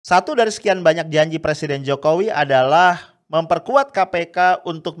Satu dari sekian banyak janji Presiden Jokowi adalah memperkuat KPK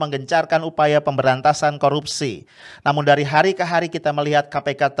untuk menggencarkan upaya pemberantasan korupsi. Namun dari hari ke hari kita melihat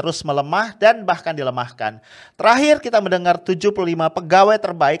KPK terus melemah dan bahkan dilemahkan. Terakhir kita mendengar 75 pegawai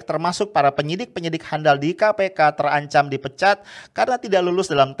terbaik termasuk para penyidik-penyidik handal di KPK terancam dipecat karena tidak lulus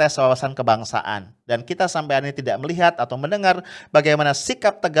dalam tes wawasan kebangsaan. Dan kita sampai hari ini tidak melihat atau mendengar bagaimana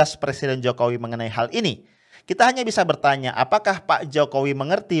sikap tegas Presiden Jokowi mengenai hal ini. Kita hanya bisa bertanya, apakah Pak Jokowi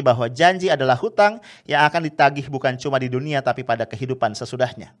mengerti bahwa janji adalah hutang yang akan ditagih bukan cuma di dunia tapi pada kehidupan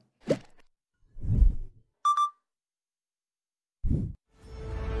sesudahnya?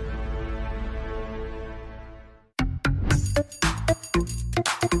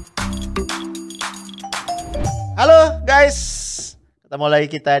 Halo guys, ketemu lagi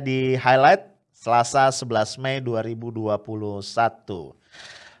kita di Highlight Selasa 11 Mei 2021.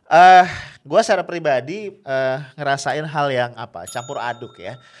 Gue secara pribadi ngerasain hal yang campur aduk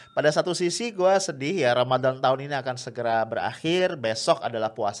ya. Pada satu sisi gue sedih ya, Ramadan tahun ini akan segera berakhir. Besok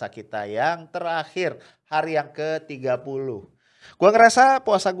adalah puasa kita yang terakhir, hari yang ke-30. Gue ngerasa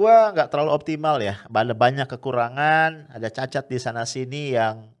puasa gue nggak terlalu optimal ya. Ada banyak kekurangan, ada cacat di sana sini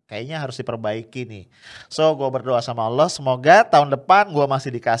yang kayaknya harus diperbaiki nih. So gue berdoa sama Allah, semoga tahun depan gue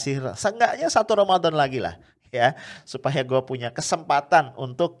masih dikasih seenggaknya satu Ramadan lagi lah ya, supaya gue punya kesempatan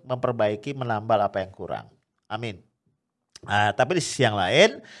untuk memperbaiki, menambal apa yang kurang. Amin. Tapi di sisi yang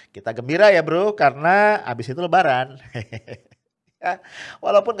lain kita gembira ya bro, karena abis itu Lebaran. Ya,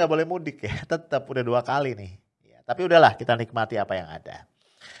 walaupun gak boleh mudik ya, tetap udah 2 kali nih. Ya, tapi udahlah, kita nikmati apa yang ada.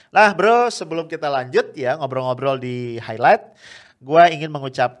 Nah bro, sebelum kita lanjut ya ngobrol-ngobrol di Highlight, gue ingin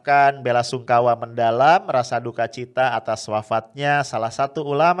mengucapkan bela sungkawa mendalam, rasa duka cita atas wafatnya salah satu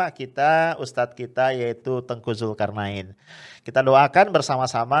ulama kita, ustadz kita, yaitu Tengku Zulkarnain. Kita doakan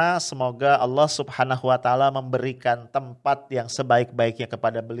bersama-sama semoga Allah Subhanahu wa Ta'ala memberikan tempat yang sebaik-baiknya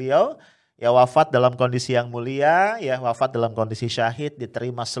kepada beliau. Ya, wafat dalam kondisi yang mulia, ya wafat dalam kondisi syahid,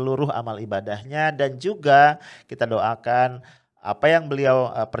 diterima seluruh amal ibadahnya, dan juga kita doakan apa yang beliau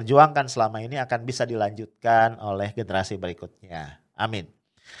perjuangkan selama ini akan bisa dilanjutkan oleh generasi berikutnya. Amin.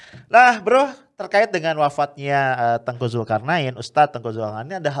 Nah bro, terkait dengan wafatnya Tengku Zulkarnain, Ustadz Tengku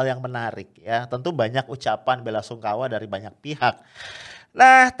Zulkarnain, ada hal yang menarik ya. Tentu banyak ucapan bela sungkawa dari banyak pihak.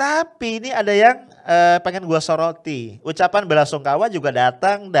 Nah tapi ini ada yang pengen gue soroti. Ucapan bela sungkawa juga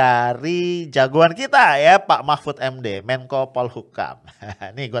datang dari jagoan kita ya, Pak Mahfud MD, Menko Polhukam.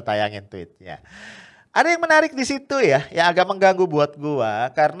 Nih gue tayangin tweetnya. Ada yang menarik di situ ya, yang agak mengganggu buat gua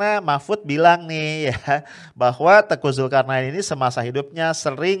karena Mahfud bilang nih ya bahwa Tengku Zulkarnain ini semasa hidupnya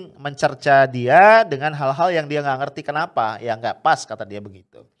sering mencerca dia dengan hal-hal yang dia nggak ngerti kenapa, yang nggak pas kata dia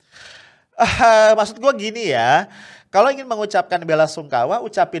begitu. Maksud gua gini ya, kalau ingin mengucapkan bela sungkawa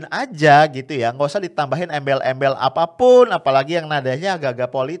ucapin aja gitu ya, nggak usah ditambahin embel-embel apapun, apalagi yang nadanya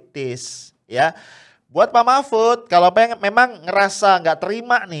agak-agak politis ya. Buat Pak Mahfud, kalau memang ngerasa nggak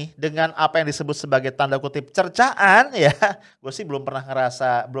terima nih dengan apa yang disebut sebagai tanda kutip cercaan ya, gue sih belum pernah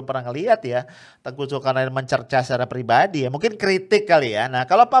ngelihat ya Tengku Zulkarnain mencerca secara pribadi ya, mungkin kritik kali ya. Nah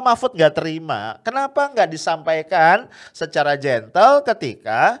kalau Pak Mahfud nggak terima, kenapa nggak disampaikan secara gentle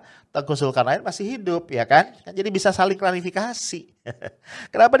ketika Tengku Zulkarnain masih hidup ya kan? Jadi bisa saling klarifikasi.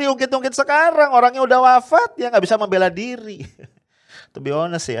 Kenapa diungkit-ungkit sekarang, orangnya udah wafat ya nggak bisa membela diri. To be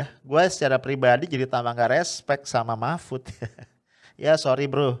honest ya, gue secara pribadi jadi tambah gak respect sama Mahfud. Ya sorry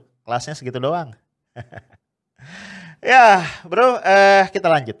bro, kelasnya segitu doang. Ya bro,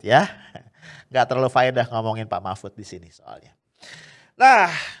 kita lanjut ya. Gak terlalu faedah ngomongin Pak Mahfud di sini soalnya. Nah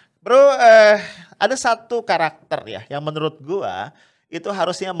bro, ada satu karakter ya yang menurut gue itu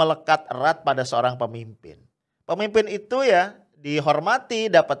harusnya melekat erat pada seorang pemimpin. Pemimpin itu ya dihormati,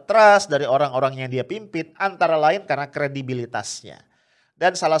 dapat trust dari orang-orang yang dia pimpin, antara lain karena kredibilitasnya.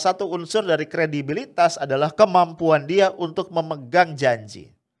 Dan salah satu unsur dari kredibilitas adalah kemampuan dia untuk memegang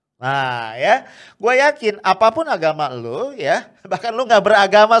janji. Nah ya, gue yakin apapun agama lu ya, bahkan lu gak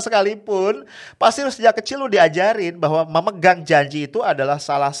beragama sekalipun, pasti lu sejak kecil lu diajarin bahwa memegang janji itu adalah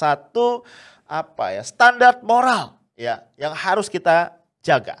salah satu standar moral ya yang harus kita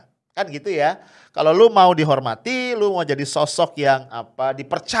jaga. Kan gitu ya. Kalau lu mau dihormati, lu mau jadi sosok yang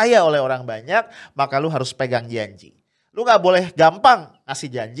dipercaya oleh orang banyak, maka lu harus pegang janji. Lu gak boleh gampang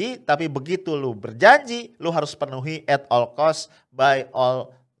ngasih janji, tapi begitu lu berjanji, lu harus penuhi at all cost, by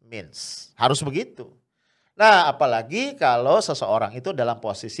all means. Harus begitu. Nah apalagi kalau seseorang itu dalam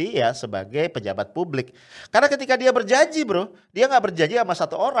posisi ya sebagai pejabat publik. Karena ketika dia berjanji bro, dia gak berjanji sama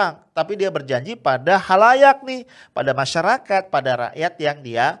satu orang, tapi dia berjanji pada halayak nih, pada masyarakat, pada rakyat yang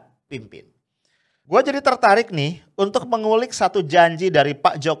dia pimpin. Gue jadi tertarik nih untuk mengulik satu janji dari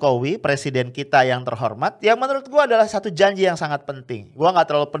Pak Jokowi, presiden kita yang terhormat, yang menurut gue adalah satu janji yang sangat penting. Gue nggak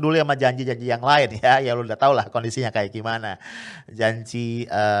terlalu peduli sama janji-janji yang lain ya lu udah tau lah kondisinya kayak gimana. Janji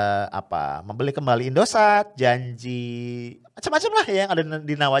membeli kembali Indosat, janji macam-macam lah yang ada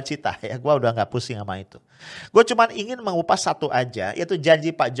di Nawacita ya. Gue udah nggak pusing sama itu. Gue cuma ingin mengupas satu aja, yaitu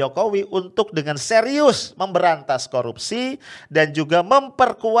janji Pak Jokowi untuk dengan serius memberantas korupsi dan juga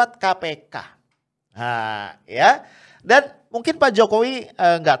memperkuat KPK. Nah, ya. Dan mungkin Pak Jokowi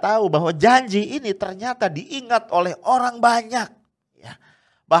nggak tahu bahwa janji ini ternyata diingat oleh orang banyak. Ya.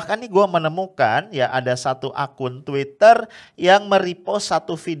 Bahkan nih gue menemukan ya ada satu akun Twitter yang merepost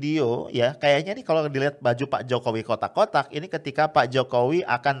satu video ya. Kayaknya nih kalau dilihat baju Pak Jokowi kotak-kotak, ini ketika Pak Jokowi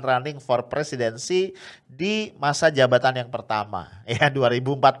akan running for presidency di masa jabatan yang pertama. Ya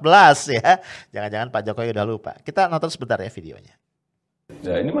 2014 ya. Jangan-jangan Pak Jokowi udah lupa. Kita nonton sebentar ya videonya.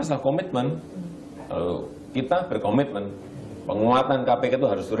 Ya ini masalah komitmen. Kita berkomitmen penguatan KPK itu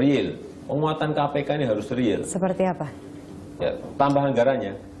harus real. Penguatan KPK ini harus real. Seperti apa? Ya, tambah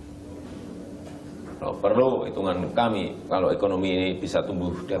anggarannya. Kalau perlu hitungan kami, kalau ekonomi ini bisa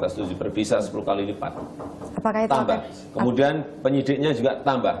tumbuh di atas 7 bisa 10 kali lipat. Apakah itu tambah. Kemudian penyidiknya juga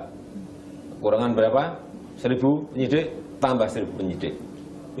tambah. Kurangan berapa? 1000 penyidik, tambah 1000 penyidik.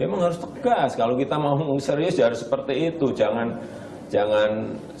 Ya, memang harus tegas. Kalau kita mau serius ya harus seperti itu.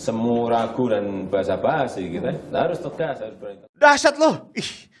 Jangan semu ragu dan basa-basi gitu. Harus tegas, harus berani. Dahsyat loh.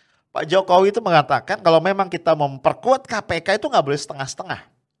 Pak Jokowi itu mengatakan kalau memang kita memperkuat KPK itu nggak boleh setengah-setengah.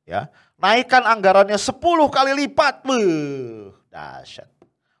 Ya, naikkan anggarannya 10 kali lipat. Dahsyat.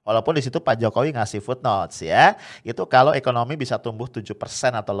 Walaupun di situ Pak Jokowi ngasih footnotes ya. Itu kalau ekonomi bisa tumbuh 7%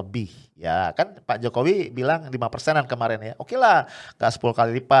 atau lebih. Ya kan Pak Jokowi bilang 5%-an kemarin ya. Oke lah gak 10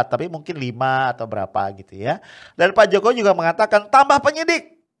 kali lipat tapi mungkin 5 atau berapa gitu ya. Dan Pak Jokowi juga mengatakan tambah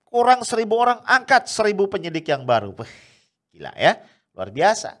penyidik. Kurang 1000 orang angkat 1000 penyidik yang baru. Gila ya. Luar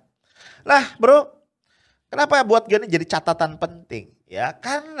biasa. Nah bro, kenapa buat gini jadi catatan penting? Ya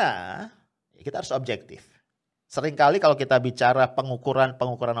karena kita harus objektif. Seringkali kalau kita bicara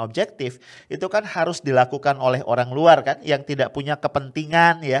pengukuran objektif itu kan harus dilakukan oleh orang luar kan yang tidak punya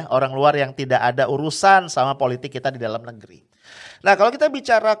kepentingan ya, orang luar yang tidak ada urusan sama politik kita di dalam negeri. Nah, kalau kita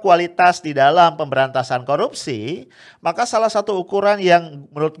bicara kualitas di dalam pemberantasan korupsi, maka salah satu ukuran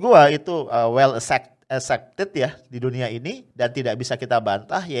yang menurut gua itu well accepted ya di dunia ini dan tidak bisa kita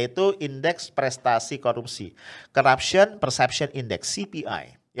bantah yaitu indeks prestasi korupsi, Corruption Perception Index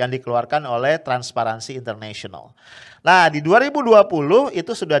 (CPI). Yang dikeluarkan oleh Transparency International. Nah di 2020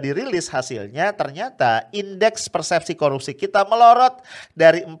 itu sudah dirilis hasilnya, ternyata indeks persepsi korupsi kita melorot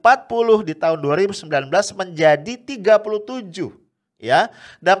dari 40 di tahun 2019 menjadi 37. Ya,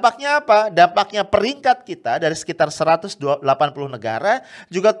 dampaknya apa? Dampaknya peringkat kita dari sekitar 180 negara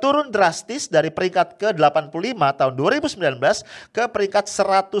juga turun drastis dari peringkat ke-85 tahun 2019 ke peringkat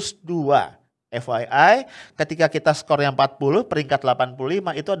 102. FYI, ketika kita skor yang 40, peringkat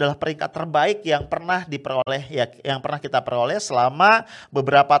 85 itu adalah peringkat terbaik yang pernah diperoleh ya, yang pernah kita peroleh selama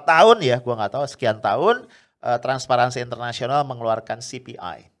beberapa tahun ya, gua nggak tahu sekian tahun Transparansi Internasional mengeluarkan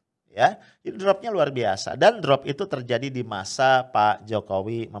CPI. Ya, itu dropnya luar biasa dan drop itu terjadi di masa Pak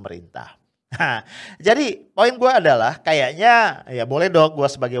Jokowi memerintah. Nah, jadi poin gue adalah kayaknya ya boleh dong gue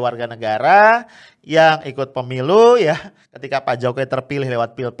sebagai warga negara yang ikut pemilu ya ketika Pak Jokowi terpilih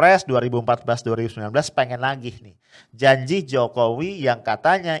lewat Pilpres 2014-2019 pengen lagi nih janji Jokowi yang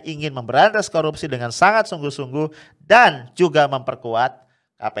katanya ingin memberantas korupsi dengan sangat sungguh-sungguh dan juga memperkuat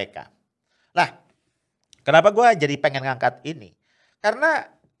KPK. Nah, kenapa gue jadi pengen ngangkat ini? Karena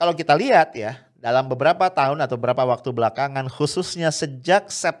kalau kita lihat ya dalam beberapa tahun atau beberapa waktu belakangan khususnya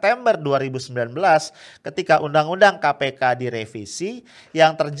sejak September 2019 ketika Undang-Undang KPK direvisi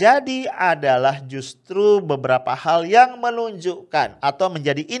yang terjadi adalah justru beberapa hal yang menunjukkan atau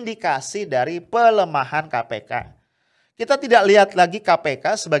menjadi indikasi dari pelemahan KPK. Kita tidak lihat lagi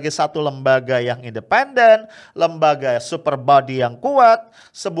KPK sebagai satu lembaga yang independen, lembaga super body yang kuat,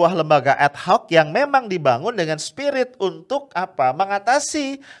 sebuah lembaga ad hoc yang memang dibangun dengan spirit untuk apa?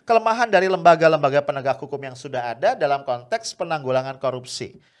 Mengatasi kelemahan dari lembaga-lembaga penegak hukum yang sudah ada dalam konteks penanggulangan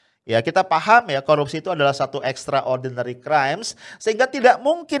korupsi. Ya, kita paham ya korupsi itu adalah satu extraordinary crimes sehingga tidak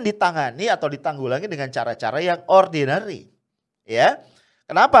mungkin ditangani atau ditanggulangi dengan cara-cara yang ordinary. Ya.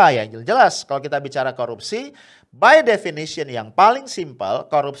 Kenapa? Ya jelas kalau kita bicara korupsi, by definition yang paling simpel,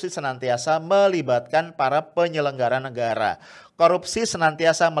 korupsi senantiasa melibatkan para penyelenggara negara. Korupsi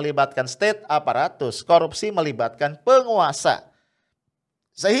senantiasa melibatkan state aparatus, korupsi melibatkan penguasa.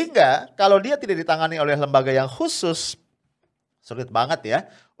 Sehingga kalau dia tidak ditangani oleh lembaga yang khusus, Sulit banget ya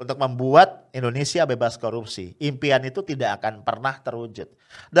untuk membuat Indonesia bebas korupsi. Impian itu tidak akan pernah terwujud.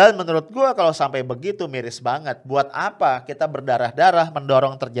 Dan menurut gua kalau sampai begitu miris banget. Buat apa kita berdarah-darah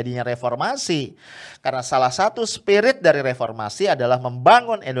mendorong terjadinya reformasi? Karena salah satu spirit dari reformasi adalah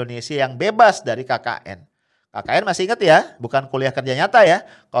membangun Indonesia yang bebas dari KKN. KKN masih ingat ya, bukan kuliah kerja nyata ya.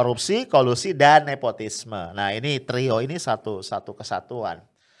 Korupsi, kolusi, dan nepotisme. Nah ini trio ini satu kesatuan.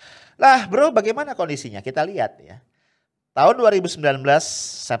 Lah bro, bagaimana kondisinya? Kita lihat ya. Tahun 2019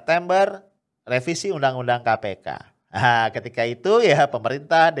 September revisi Undang-Undang KPK. Nah, ketika itu ya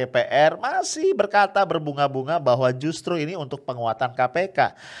pemerintah DPR masih berkata berbunga-bunga bahwa justru ini untuk penguatan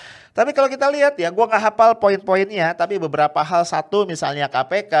KPK. Tapi kalau kita lihat ya, gua nggak hafal poin-poinnya, tapi beberapa hal, satu misalnya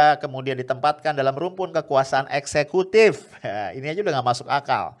KPK kemudian ditempatkan dalam rumpun kekuasaan eksekutif. Ya, ini aja udah nggak masuk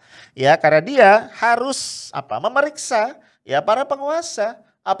akal. Ya, karena dia harus memeriksa ya para penguasa,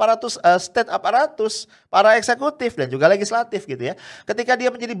 aparatus state aparatus, para eksekutif dan juga legislatif gitu ya. Ketika dia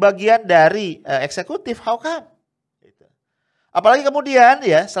menjadi bagian dari eksekutif, how come? Gitu. Apalagi kemudian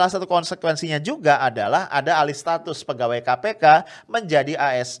ya salah satu konsekuensinya juga adalah ada alih status pegawai KPK menjadi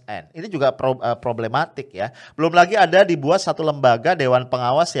ASN. Ini juga problematik ya. Belum lagi ada dibuat satu lembaga Dewan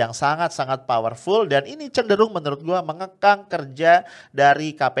Pengawas yang sangat-sangat powerful dan ini cenderung menurut gua mengekang kerja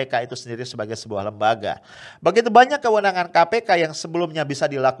dari KPK itu sendiri sebagai sebuah lembaga. Begitu banyak kewenangan KPK yang sebelumnya bisa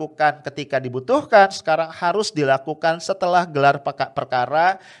dilakukan ketika dibutuhkan, sekarang harus dilakukan setelah gelar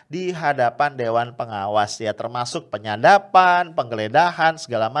perkara di hadapan Dewan Pengawas ya, termasuk penyadapan, penggeledahan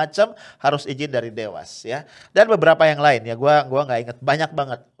segala macam harus izin dari Dewas ya. Dan beberapa yang lain ya, gua nggak ingat, banyak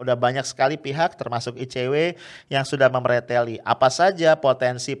banget. Udah banyak sekali pihak termasuk ICW yang sudah memereteli apa saja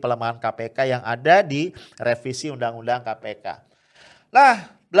potensi pelemahan KPK yang ada di revisi Undang-Undang KPK.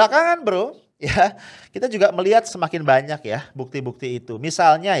 Nah, belakangan bro, ya kita juga melihat semakin banyak ya bukti-bukti itu.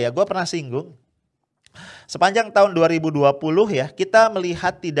 Misalnya ya, gue pernah singgung sepanjang tahun 2020 ya, kita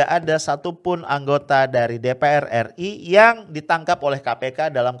melihat tidak ada satupun anggota dari DPR RI yang ditangkap oleh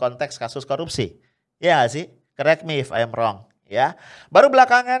KPK dalam konteks kasus korupsi. Ya gak sih? Correct me if I am wrong. Ya, baru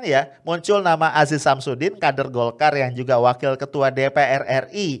belakangan ya muncul nama Aziz Samsudin, kader Golkar yang juga wakil ketua DPR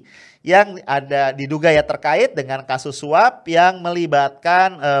RI yang ada diduga ya terkait dengan kasus suap yang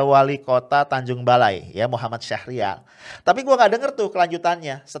melibatkan wali kota Tanjung Balai ya Muhammad Syahrial. Tapi gua nggak denger tuh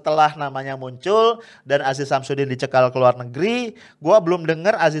kelanjutannya setelah namanya muncul dan Aziz Samsudin dicekal ke luar negeri. Gua belum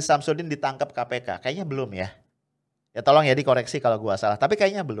denger Aziz Samsudin ditangkap KPK. Kayaknya belum ya. Ya tolong ya dikoreksi kalau gua salah, tapi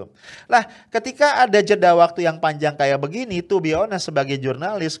kayaknya belum. Lah, ketika ada jeda waktu yang panjang kayak begini, tuh honest sebagai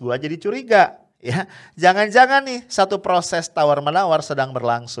jurnalis gua jadi curiga. Ya, jangan-jangan nih satu proses tawar-menawar sedang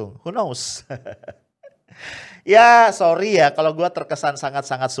berlangsung. Who knows? Ya, sorry ya kalau gua terkesan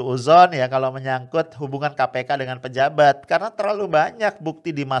sangat-sangat suuzon ya kalau menyangkut hubungan KPK dengan pejabat. Karena terlalu banyak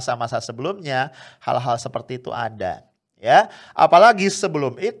bukti di masa-masa sebelumnya hal-hal seperti itu ada. Ya, apalagi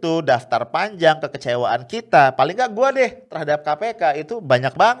sebelum itu daftar panjang kekecewaan kita, paling nggak gua deh terhadap KPK itu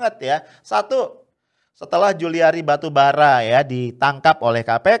banyak banget ya. Satu, setelah Juliari Batubara ya ditangkap oleh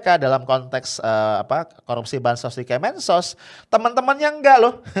KPK dalam konteks korupsi bansos di Kemensos, teman-temannya enggak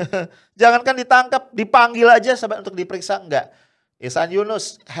loh. Jangankan ditangkap, dipanggil aja untuk diperiksa enggak. Ihsan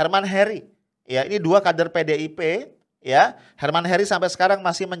Yunus, Herman Heri, ya ini dua kader PDIP. Ya, Herman Heri sampai sekarang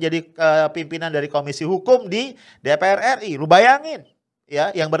masih menjadi pimpinan dari Komisi Hukum di DPR RI. Lu bayangin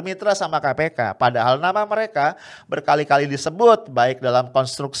ya, yang bermitra sama KPK. Padahal nama mereka berkali-kali disebut baik dalam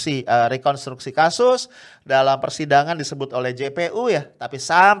rekonstruksi kasus, dalam persidangan disebut oleh JPU ya. Tapi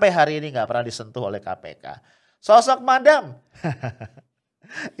sampai hari ini nggak pernah disentuh oleh KPK. Sosok madam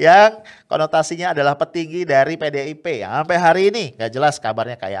yang konotasinya adalah petinggi dari PDIP yang sampai hari ini nggak jelas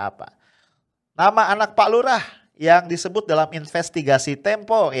kabarnya kayak apa. Nama anak Pak Lurah yang disebut dalam investigasi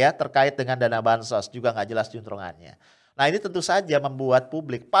Tempo ya terkait dengan dana bansos juga nggak jelas juntrungannya. Nah ini tentu saja membuat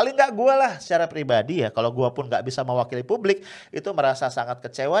publik, paling nggak gue lah secara pribadi ya, kalau gue pun nggak bisa mewakili publik itu merasa sangat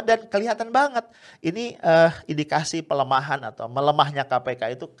kecewa dan kelihatan banget ini indikasi pelemahan atau melemahnya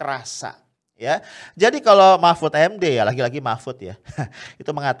KPK itu kerasa. Ya, jadi kalau Mahfud MD ya lagi-lagi Mahfud ya itu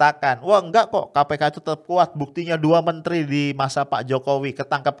mengatakan, wah enggak kok KPK itu tetap kuat, buktinya 2 menteri di masa Pak Jokowi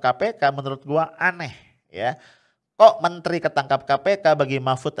ketangkap KPK, menurut gua aneh ya. Kok menteri ketangkap KPK bagi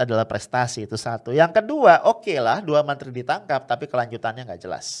Mahfud adalah prestasi, itu satu. Yang kedua, oke lah 2 menteri ditangkap tapi kelanjutannya nggak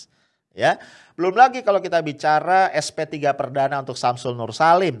jelas. Ya, belum lagi kalau kita bicara SP3 perdana untuk Samsul Nur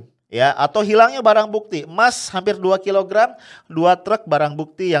Salim. Ya, atau hilangnya barang bukti emas hampir 2 kg, 2 truk barang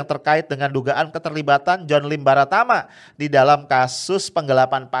bukti yang terkait dengan dugaan keterlibatan John Lim Baratama di dalam kasus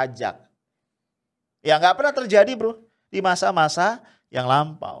penggelapan pajak. Ya nggak pernah terjadi bro di masa-masa yang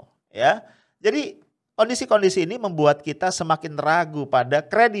lampau. Ya, jadi kondisi-kondisi ini membuat kita semakin ragu pada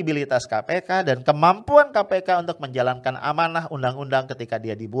kredibilitas KPK dan kemampuan KPK untuk menjalankan amanah undang-undang ketika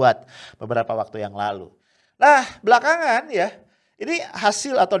dia dibuat beberapa waktu yang lalu. Nah, belakangan ya, ini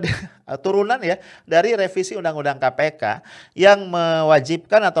hasil atau turunan ya dari revisi Undang-Undang KPK yang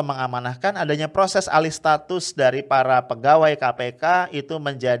mewajibkan atau mengamanahkan adanya proses alih status dari para pegawai KPK itu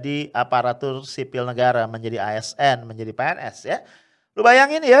menjadi aparatur sipil negara, menjadi ASN, menjadi PNS ya. Lu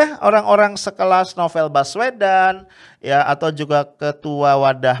bayangin ya, orang-orang sekelas Novel Baswedan ya, atau juga ketua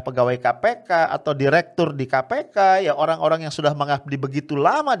wadah pegawai KPK atau direktur di KPK ya, orang-orang yang sudah mengabdi begitu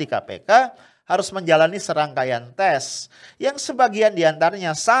lama di KPK harus menjalani serangkaian tes yang sebagian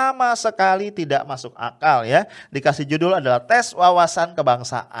diantaranya sama sekali tidak masuk akal ya. Dikasih judul adalah tes wawasan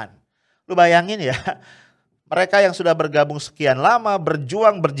kebangsaan. Lu bayangin ya, mereka yang sudah bergabung sekian lama,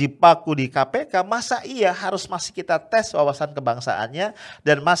 berjuang berjibaku di KPK, masa iya harus masih kita tes wawasan kebangsaannya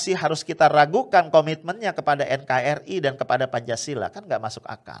dan masih harus kita ragukan komitmennya kepada NKRI dan kepada Pancasila, kan nggak masuk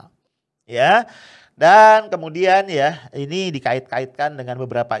akal. Ya. Dan kemudian ya ini dikait-kaitkan dengan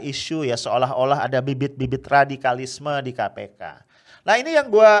beberapa isu ya seolah-olah ada bibit-bibit radikalisme di KPK. Nah ini yang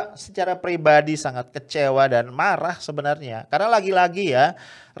gue secara pribadi sangat kecewa dan marah sebenarnya. Karena lagi-lagi ya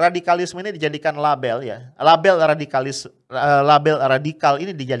radikalisme ini dijadikan label ya. Label radikal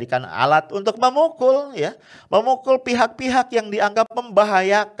ini dijadikan alat untuk memukul ya. Memukul pihak-pihak yang dianggap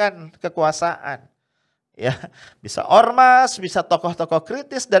membahayakan kekuasaan. Ya, bisa ormas, bisa tokoh-tokoh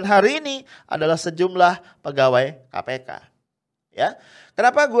kritis dan hari ini adalah sejumlah pegawai KPK. Ya,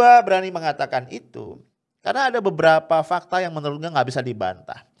 kenapa gue berani mengatakan itu? Karena ada beberapa fakta yang menurut gue nggak bisa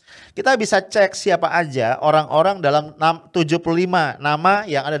dibantah. Kita bisa cek siapa aja orang-orang dalam 75 nama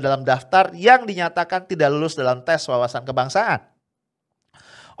yang ada dalam daftar yang dinyatakan tidak lulus dalam tes wawasan kebangsaan.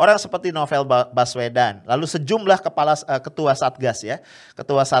 Orang seperti Novel Baswedan, lalu sejumlah ketua Satgas ya,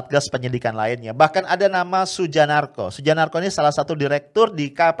 ketua Satgas penyidikan lainnya. Bahkan ada nama Sujanarko. Sujanarko ini salah satu direktur di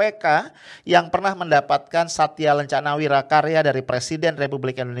KPK yang pernah mendapatkan Satya Lencana Wirakarya dari Presiden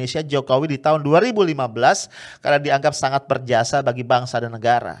Republik Indonesia Jokowi di tahun 2015 karena dianggap sangat berjasa bagi bangsa dan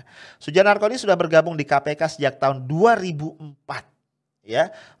negara. Sujanarko ini sudah bergabung di KPK sejak tahun 2004.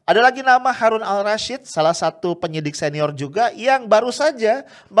 Ya, ada lagi nama Harun Al-Rashid, salah satu penyidik senior juga yang baru saja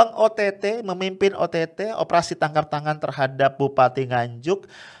memimpin OTT operasi tangkap tangan terhadap Bupati Nganjuk,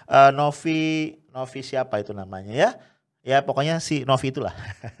 Novi siapa itu namanya ya? Ya pokoknya si Novi itulah.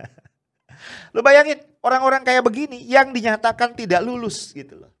 Lu bayangin orang-orang kayak begini yang dinyatakan tidak lulus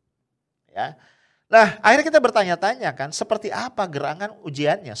gitu loh. Ya. Nah, akhirnya kita bertanya-tanya kan seperti apa gerangan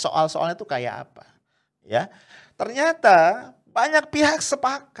ujiannya, soal-soalnya itu kayak apa? Ya. Ternyata banyak pihak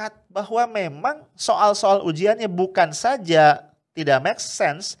sepakat bahwa memang soal-soal ujiannya bukan saja tidak make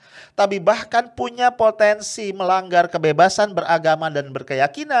sense, tapi bahkan punya potensi melanggar kebebasan beragama dan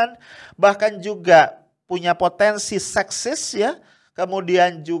berkeyakinan, bahkan juga punya potensi seksis ya,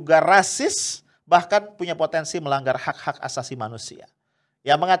 kemudian juga rasis, bahkan punya potensi melanggar hak-hak asasi manusia.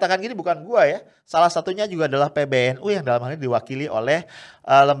 Yang mengatakan gini bukan gua ya, salah satunya juga adalah PBNU yang dalam hal ini diwakili oleh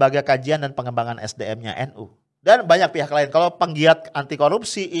Lembaga Kajian dan Pengembangan SDM-nya NU. Dan banyak pihak lain. Kalau penggiat anti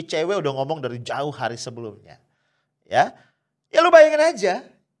korupsi, ICW udah ngomong dari jauh hari sebelumnya. Ya lu bayangin aja.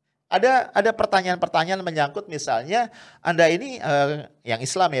 Ada pertanyaan-pertanyaan menyangkut misalnya Anda ini yang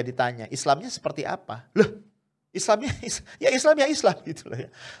Islam ya ditanya. Islamnya seperti apa? Loh, Islamnya Islam gitu loh ya.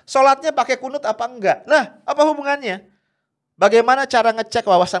 Sholatnya pakai kunut apa enggak? Nah, apa hubungannya? Bagaimana cara ngecek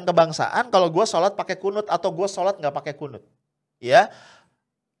wawasan kebangsaan kalau gue sholat pakai kunut atau gue sholat nggak pakai kunut? Ya,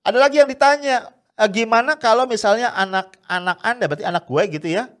 ada lagi yang ditanya. Gimana kalau misalnya anak-anak Anda, berarti anak gue gitu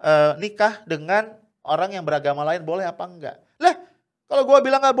ya, nikah dengan orang yang beragama lain boleh apa enggak? Lah, kalau gue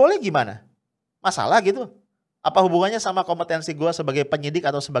bilang nggak boleh gimana? Masalah gitu? Apa hubungannya sama kompetensi gue sebagai penyidik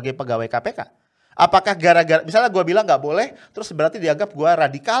atau sebagai pegawai KPK? Apakah gara-gara, misalnya gue bilang nggak boleh, terus berarti dianggap gue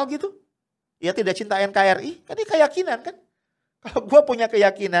radikal gitu? Ya tidak cinta NKRI? Kan ini keyakinan kan? Kalau gue punya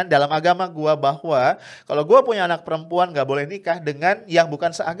keyakinan dalam agama gue bahwa kalau gue punya anak perempuan nggak boleh nikah dengan yang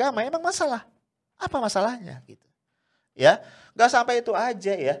bukan seagama, emang masalah? Apa masalahnya gitu? Ya, nggak sampai itu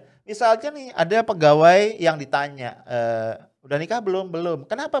aja ya. Misalnya nih ada pegawai yang ditanya, udah nikah belum? Belum.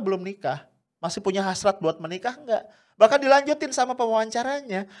 Kenapa belum nikah? Masih punya hasrat buat menikah enggak? Bahkan dilanjutin sama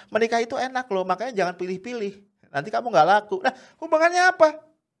pewawancaranya, menikah itu enak loh, makanya jangan pilih-pilih. Nanti kamu nggak laku. Nah, hubungannya apa?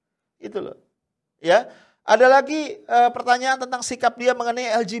 Itu loh. Ya, ada lagi pertanyaan tentang sikap dia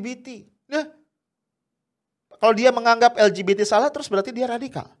mengenai LGBT. Nah, kalau dia menganggap LGBT salah, terus berarti dia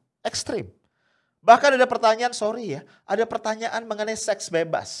radikal, ekstrim. Bahkan ada pertanyaan, ada pertanyaan mengenai seks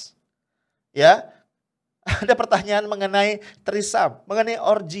bebas. Ya, ada pertanyaan mengenai trisam, mengenai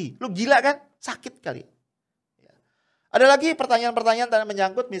orgi. Lu gila kan? Sakit kali. Ada lagi pertanyaan-pertanyaan yang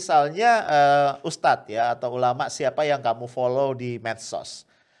menyangkut misalnya ustadz ya atau ulama siapa yang kamu follow di medsos.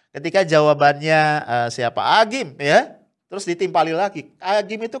 Ketika jawabannya siapa Agim ya, terus ditimpali lagi.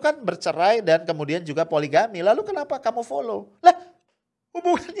 Agim itu kan bercerai dan kemudian juga poligami. Lalu kenapa kamu follow? Lah,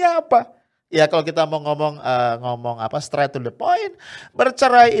 hubungannya apa? Ya kalau kita mau ngomong apa straight to the point,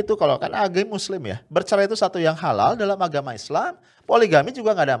 bercerai itu kalau kan Agim Muslim ya, bercerai itu satu yang halal dalam agama Islam. Poligami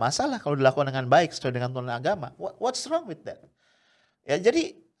juga nggak ada masalah kalau dilakukan dengan baik sesuai dengan tuntunan agama. What's wrong with that? Ya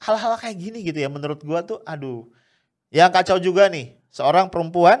jadi hal-hal kayak gini gitu ya menurut gua tuh aduh. Yang kacau juga nih, seorang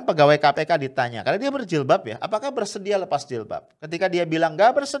perempuan pegawai KPK ditanya, karena dia berjilbab ya, apakah bersedia lepas jilbab? Ketika dia bilang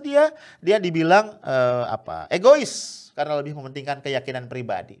nggak bersedia, dia dibilang egois karena lebih mementingkan keyakinan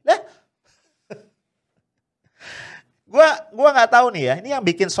pribadi. Nah, gua nggak tahu nih ya, ini yang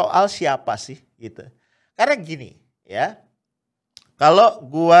bikin soal siapa sih gitu. Karena gini ya. Kalau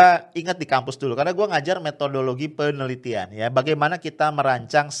gua ingat di kampus dulu, karena gua ngajar metodologi penelitian ya, bagaimana kita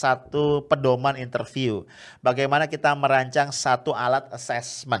merancang satu pedoman interview, bagaimana kita merancang satu alat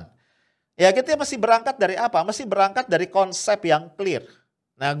assessment. Ya kita masih berangkat dari apa? Masih berangkat dari konsep yang clear.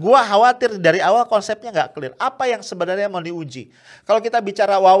 Nah gua khawatir dari awal konsepnya nggak clear. Apa yang sebenarnya mau diuji? Kalau kita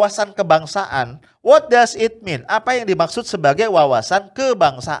bicara wawasan kebangsaan, what does it mean? Apa yang dimaksud sebagai wawasan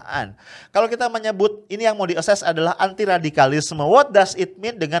kebangsaan? Kalau kita menyebut ini yang mau di-assess adalah anti radikalisme, what does it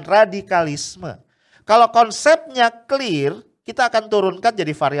mean dengan radikalisme? Kalau konsepnya clear, kita akan turunkan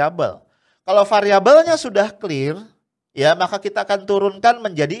jadi variabel. Kalau variabelnya sudah clear, ya maka kita akan turunkan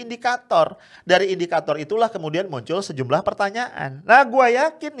menjadi indikator. Dari indikator itulah kemudian muncul sejumlah pertanyaan. Nah gue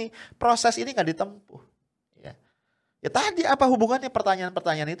yakin nih proses ini gak ditempuh. Ya tadi apa hubungannya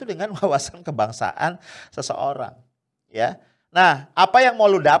pertanyaan-pertanyaan itu dengan wawasan kebangsaan seseorang. Ya. Nah apa yang mau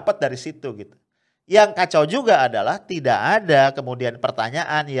lu dapat dari situ gitu. Yang kacau juga adalah tidak ada kemudian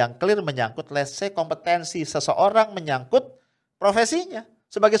pertanyaan yang clear menyangkut let's say kompetensi seseorang menyangkut profesinya.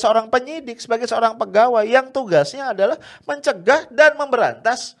 Sebagai seorang penyidik, sebagai seorang pegawai yang tugasnya adalah mencegah dan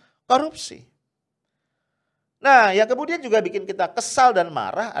memberantas korupsi. Nah, yang kemudian juga bikin kita kesal dan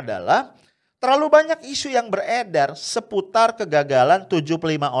marah adalah terlalu banyak isu yang beredar seputar kegagalan 75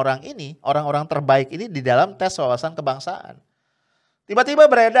 orang ini, orang-orang terbaik ini di dalam tes wawasan kebangsaan.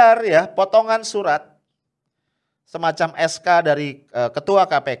 Tiba-tiba beredar ya potongan surat semacam SK dari Ketua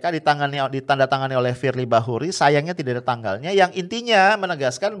KPK ditandatangani oleh Firly Bahuri, sayangnya tidak ada tanggalnya, yang intinya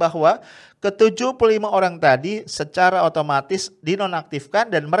menegaskan bahwa ke-75 orang tadi secara otomatis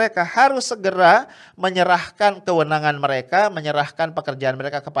dinonaktifkan dan mereka harus segera menyerahkan kewenangan mereka, menyerahkan pekerjaan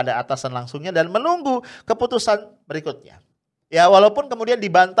mereka kepada atasan langsungnya dan menunggu keputusan berikutnya. Ya walaupun kemudian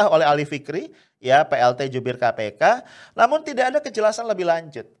dibantah oleh Ali Fikri, ya PLT Jubir KPK, namun tidak ada kejelasan lebih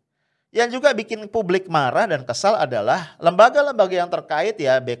lanjut. Yang juga bikin publik marah dan kesal adalah lembaga-lembaga yang terkait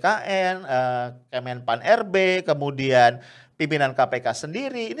ya BKN, Kemenpan RB, kemudian pimpinan KPK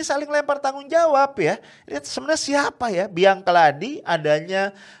sendiri. Ini saling lempar tanggung jawab ya. Ini sebenarnya siapa ya? Biang keladi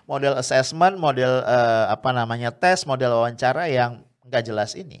adanya model assessment, model tes, model wawancara yang nggak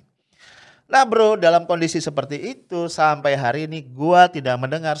jelas ini. Nah bro, dalam kondisi seperti itu sampai hari ini gua tidak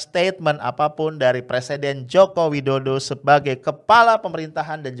mendengar statement apapun dari Presiden Joko Widodo sebagai kepala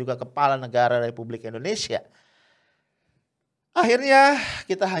pemerintahan dan juga kepala negara Republik Indonesia. Akhirnya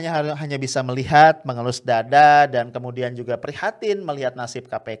kita hanya bisa melihat, mengelus dada dan kemudian juga prihatin melihat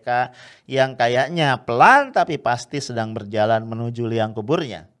nasib KPK yang kayaknya pelan tapi pasti sedang berjalan menuju liang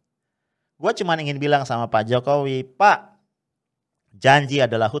kuburnya. Gua cuma ingin bilang sama Pak Jokowi, Pak, janji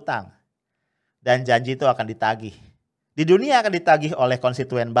adalah hutang. Dan janji itu akan ditagih. Di dunia akan ditagih oleh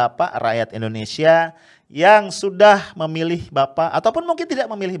konstituen Bapak, rakyat Indonesia yang sudah memilih Bapak ataupun mungkin tidak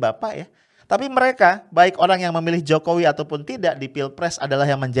memilih Bapak ya. Tapi mereka, baik orang yang memilih Jokowi ataupun tidak di Pilpres adalah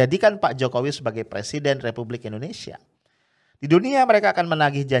yang menjadikan Pak Jokowi sebagai Presiden Republik Indonesia. Di dunia mereka akan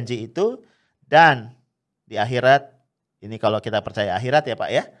menagih janji itu dan di akhirat, ini kalau kita percaya akhirat ya Pak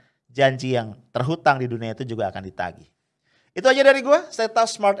ya, janji yang terhutang di dunia itu juga akan ditagih. Itu aja dari gue, stay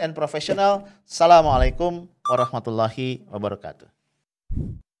tough, smart, and professional. Assalamualaikum warahmatullahi wabarakatuh.